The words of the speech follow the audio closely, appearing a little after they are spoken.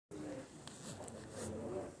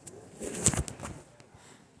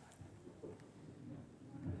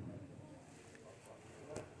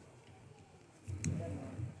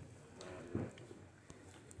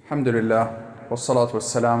Alhamdulillah, wassalatu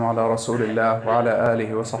wassalamu ala rasulillah wa ala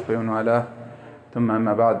alihi wa sahbihi wa ala thumma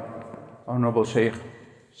amma ba'd. Honorable Sheikh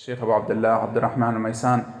Abdurrahman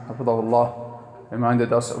Al-Omaisan, hafidhahullah,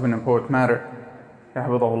 reminded us of an important matter.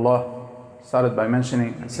 Hafidhahullah started by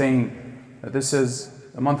mentioning and saying that this is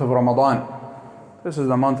the month of Ramadan. This is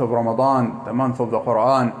the month of Ramadan, the month of the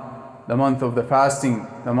Quran, the month of the fasting,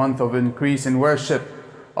 the month of increase in worship.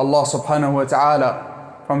 Allah subhanahu wa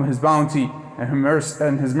ta'ala, from His bounty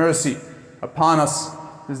and His mercy upon us,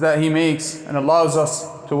 is that He makes and allows us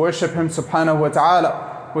to worship Him subhanahu wa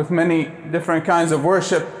ta'ala with many different kinds of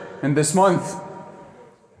worship in this month.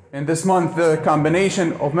 In this month, the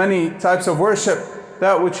combination of many types of worship,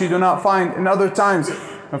 that which you do not find in other times.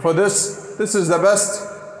 And for this is the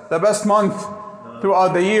best month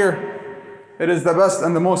throughout the year. It is the best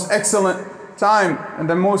and the most excellent time and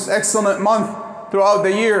the most excellent month throughout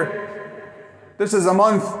the year. This is a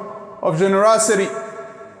month of generosity.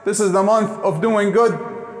 This is the month of doing good.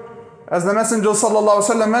 As the Messenger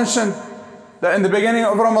ﷺ mentioned, that in the beginning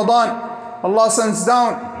of Ramadan, Allah sends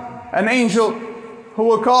down an angel who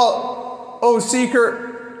will call, O seeker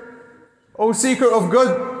of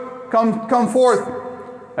good, come forth,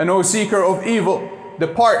 and O seeker of evil,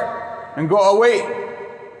 depart and go away.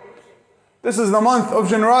 This is the month of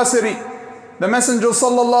generosity. The Messenger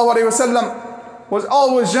ﷺ was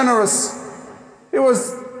always generous.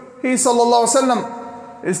 He sallallahu alaihi wasallam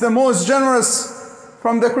is the most generous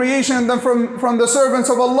from the creation and from the servants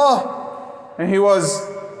of Allah. And he was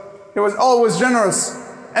always generous,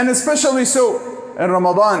 and especially so in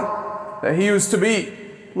Ramadan, that he used to be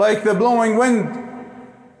like the blowing wind.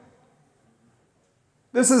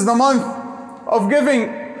 This is the month of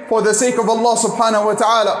giving for the sake of Allah subhanahu wa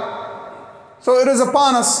ta'ala. So it is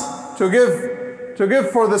upon us to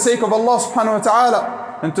give for the sake of Allah subhanahu wa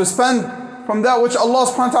ta'ala, and to spend from that which Allah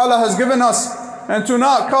subhanahu wa ta'ala has given us, and to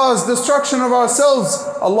not cause destruction of ourselves.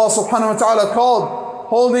 Allah subhanahu wa ta'ala called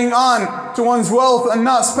holding on to one's wealth and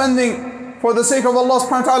not spending for the sake of Allah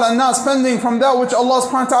subhanahu wa ta'ala, and not spending from that which Allah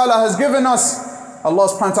subhanahu wa ta'ala has given us. Allah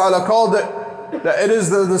subhanahu wa ta'ala called it that it is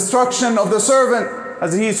the destruction of the servant,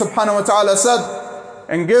 as He subhanahu wa ta'ala said,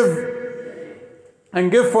 and give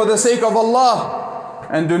for the sake of Allah,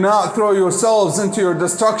 and do not throw yourselves into your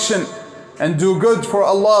destruction, and do good, for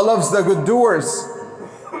Allah loves the good doers.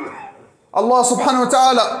 Allah subhanahu wa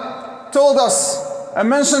ta'ala told us and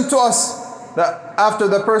mentioned to us that after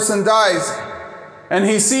the person dies and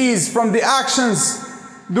he sees from the actions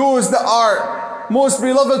those that are most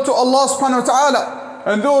beloved to Allah subhanahu wa ta'ala,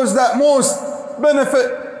 and those that most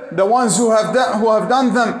benefit the ones who have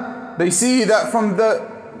done them, they see that from the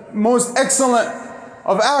most excellent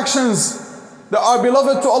of actions that are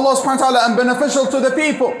beloved to Allah subhanahu wa ta'ala and beneficial to the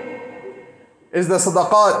people is the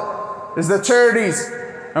sadaqat, is the charities.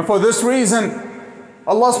 And for this reason,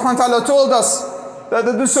 Allah subhanahu wa ta'ala told us that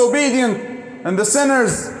the disobedient and the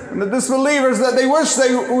sinners and the disbelievers, that they wish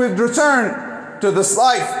they would return to this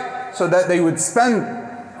life, so that they would spend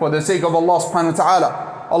for the sake of Allah subhanahu wa ta'ala.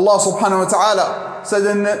 Allah subhanahu wa ta'ala said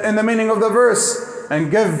in the meaning of the verse, and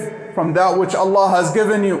give from that which Allah has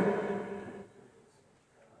given you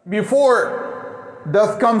before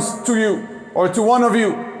death comes to you or to one of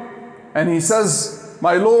you. And he says,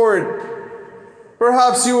 my Lord,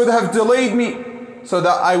 perhaps you would have delayed me so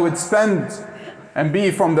that I would spend and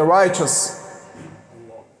be from the righteous.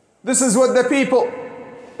 This is what they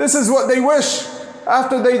wish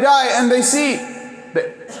after they die and they see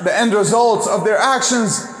the end results of their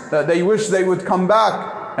actions, that they wish they would come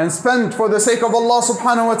back and spend for the sake of Allah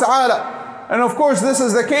subhanahu wa ta'ala. And of course this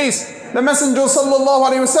is the case. The Messenger sallallahu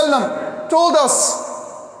alayhi wasallam told us,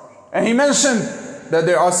 and he mentioned that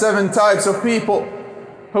there are 7 types of people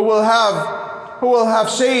who will have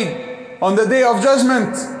shade on the day of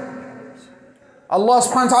judgment. Allah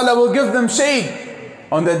subhanahu wa ta'ala will give them shade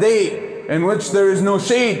on the day in which there is no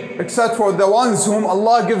shade except for the ones whom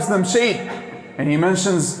Allah gives them shade. And he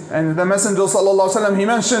mentions, and the Messenger sallallahu alaihi wasallam, he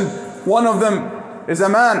mentioned one of them is a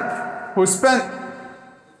man who spent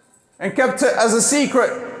and kept it as a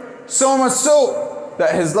secret, so much so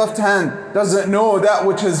that his left hand doesn't know that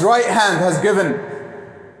which his right hand has given.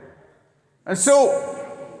 And so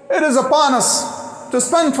it is upon us to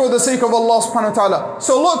spend for the sake of Allah subhanahu wa ta'ala.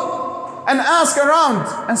 So look and ask around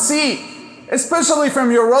and see, especially from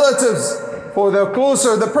your relatives, for the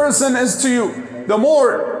closer the person is to you, the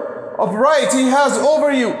more of right he has over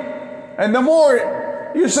you, and the more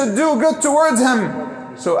you should do good towards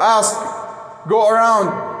him. So go around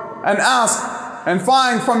and ask and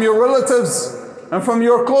find from your relatives and from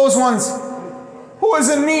your close ones who is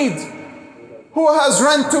in need, who has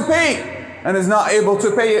rent to pay and is not able to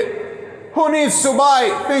pay it, who needs to buy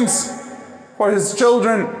things for his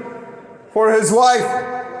children, for his wife,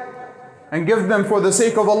 and give them for the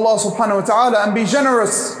sake of Allah subhanahu wa ta'ala, and be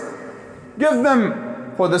generous. Give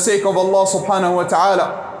them for the sake of Allah subhanahu wa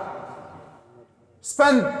ta'ala.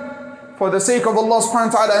 Spend for the sake of Allah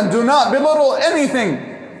subhanahu wa ta'ala, and do not belittle anything.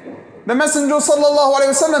 The Messenger sallallahu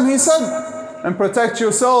alayhi wa sallam, he said, and protect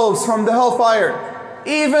yourselves from the hellfire,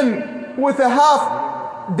 even with a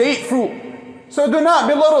half date fruit. So do not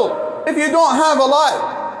belittle. If you don't have a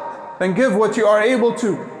lot, then give what you are able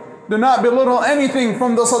to. Do not belittle anything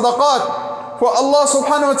from the sadaqat, for Allah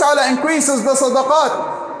subhanahu wa ta'ala increases the sadaqat.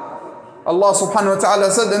 Allah subhanahu wa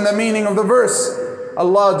ta'ala said in the meaning of the verse,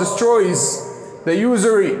 Allah destroys the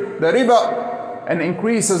usury, the riba, and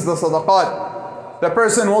increases the sadaqat. The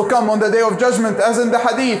person will come on the day of judgment, as in the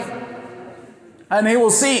hadith, and he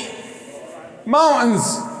will see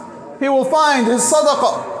mountains. He will find his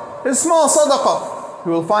sadaqah, his small sadaqah, he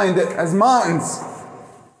will find it as mountains.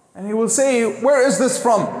 And he will say, where is this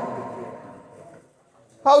from?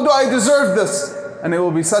 How do I deserve this? And it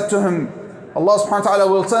will be said to him, Allah subhanahu wa ta'ala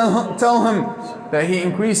will tell him that he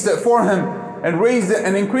increased it for him, and raised it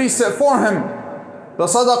and increased it for him. The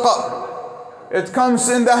sadaqah, it comes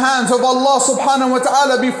in the hands of Allah subhanahu wa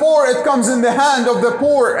ta'ala before it comes in the hand of the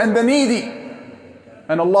poor and the needy.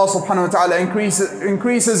 And Allah subhanahu wa ta'ala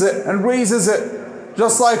increases it and raises it,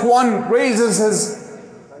 just like one raises his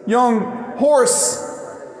young horse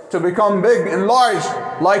to become big and large.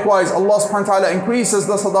 Likewise, Allah subhanahu wa ta'ala increases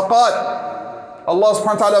the sadaqat. Allah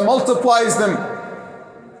subhanahu wa ta'ala multiplies them,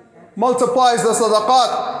 multiplies the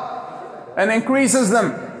sadaqat, and increases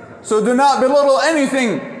them. So do not belittle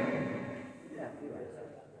anything.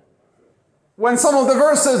 When some of the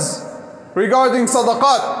verses regarding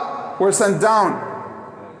sadaqat were sent down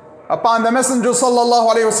upon the Messenger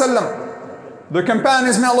sallallahu alayhi wasallam, the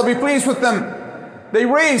companions, may Allah be pleased with them, they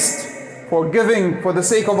raised for giving for the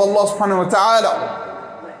sake of Allah subhanahu wa ta'ala.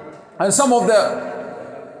 And some of the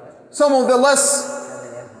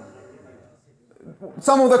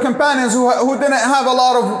companions who didn't have a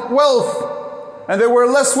lot of wealth, and they were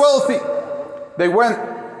less wealthy, they went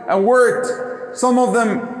and worked. Some of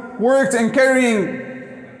them worked in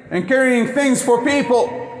carrying things for people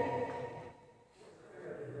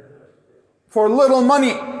for little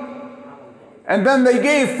money, and then they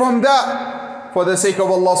gave from that for the sake of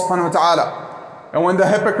Allah subhanahu wa ta'ala. And when the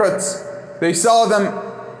hypocrites, they saw them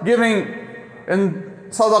giving in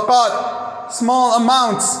sadaqat small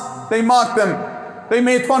amounts, they mocked them, they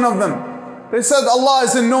made fun of them. They said, Allah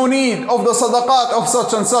is in no need of the sadaqat of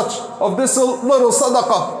such and such, of this little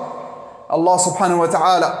sadaqah. Allah subhanahu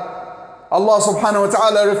wa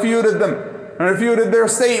ta'ala refuted them and refuted their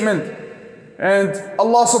statement. And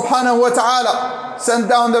Allah subhanahu wa ta'ala sent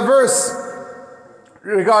down the verse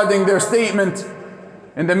regarding their statement,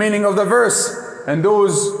 in the meaning of the verse, and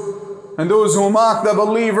those who mock the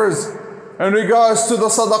believers in regards to the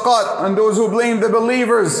sadaqat, and those who blame the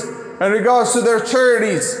believers in regards to their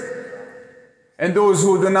charities, and those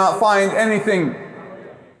who do not find anything,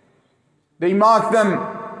 they mock them,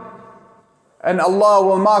 and Allah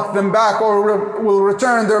will mock them back, or will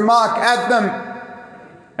return their mock at them,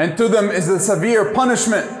 and to them is the severe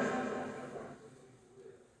punishment.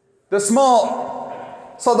 The small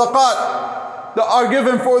sadaqat that are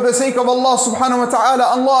given for the sake of Allah subhanahu wa ta'ala,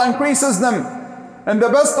 Allah increases them. And the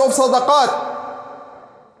best of sadaqat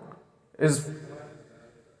is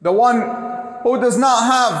the one who does not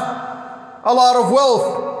have a lot of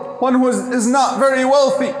wealth, one who is not very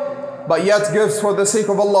wealthy, but yet gives for the sake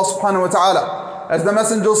of Allah subhanahu wa ta'ala. As the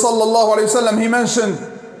Messenger sallallahu alayhi wa sallam, he mentioned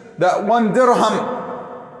that 1 dirham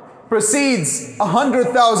precedes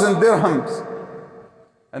 100,000 dirhams.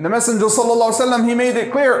 And the Messenger sallallahu alayhi wa sallam, he made it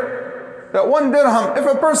clear that 1 dirham, if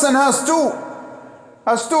a person has two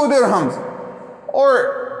dirhams,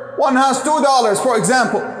 or one has $2, for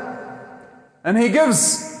example, and he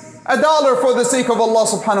gives $1 for the sake of Allah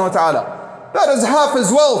subhanahu wa ta'ala, that is half his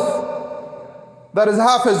wealth. That is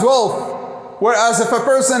half his wealth. Whereas if a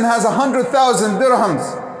person has 100,000 dirhams,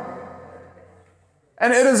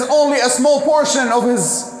 and it is only a small portion of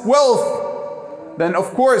his wealth, then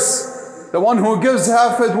of course, the one who gives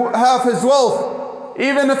half his wealth,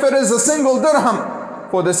 even if it is a single dirham,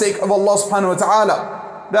 for the sake of Allah subhanahu wa ta'ala,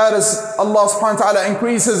 that is, Allah subhanahu wa ta'ala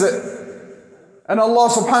increases it. And Allah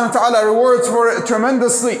subhanahu wa ta'ala rewards for it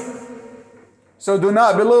tremendously. So do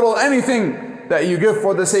not belittle anything that you give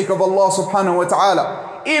for the sake of Allah subhanahu wa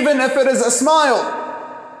ta'ala. Even if it is a smile,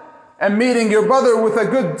 and meeting your brother with a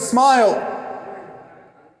good smile,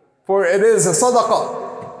 for it is a sadaqah.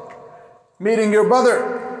 Meeting your brother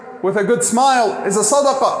with a good smile is a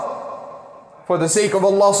sadaqah for the sake of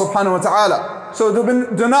Allah subhanahu wa ta'ala. So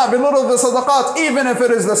do not belittle the sadaqat, even if it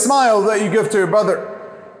is the smile that you give to your brother.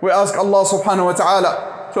 We ask Allah subhanahu wa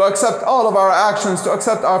ta'ala to accept all of our actions, to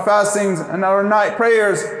accept our fastings and our night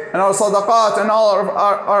prayers and our sadaqat and all of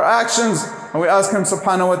our actions. And we ask Him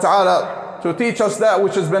subhanahu wa ta'ala to teach us that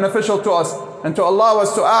which is beneficial to us and to allow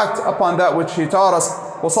us to act upon that which He taught us.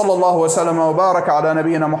 وصلى الله وسلم وبارك على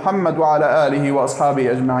نبينا محمد وعلى آله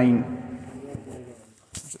وأصحابه أجمعين.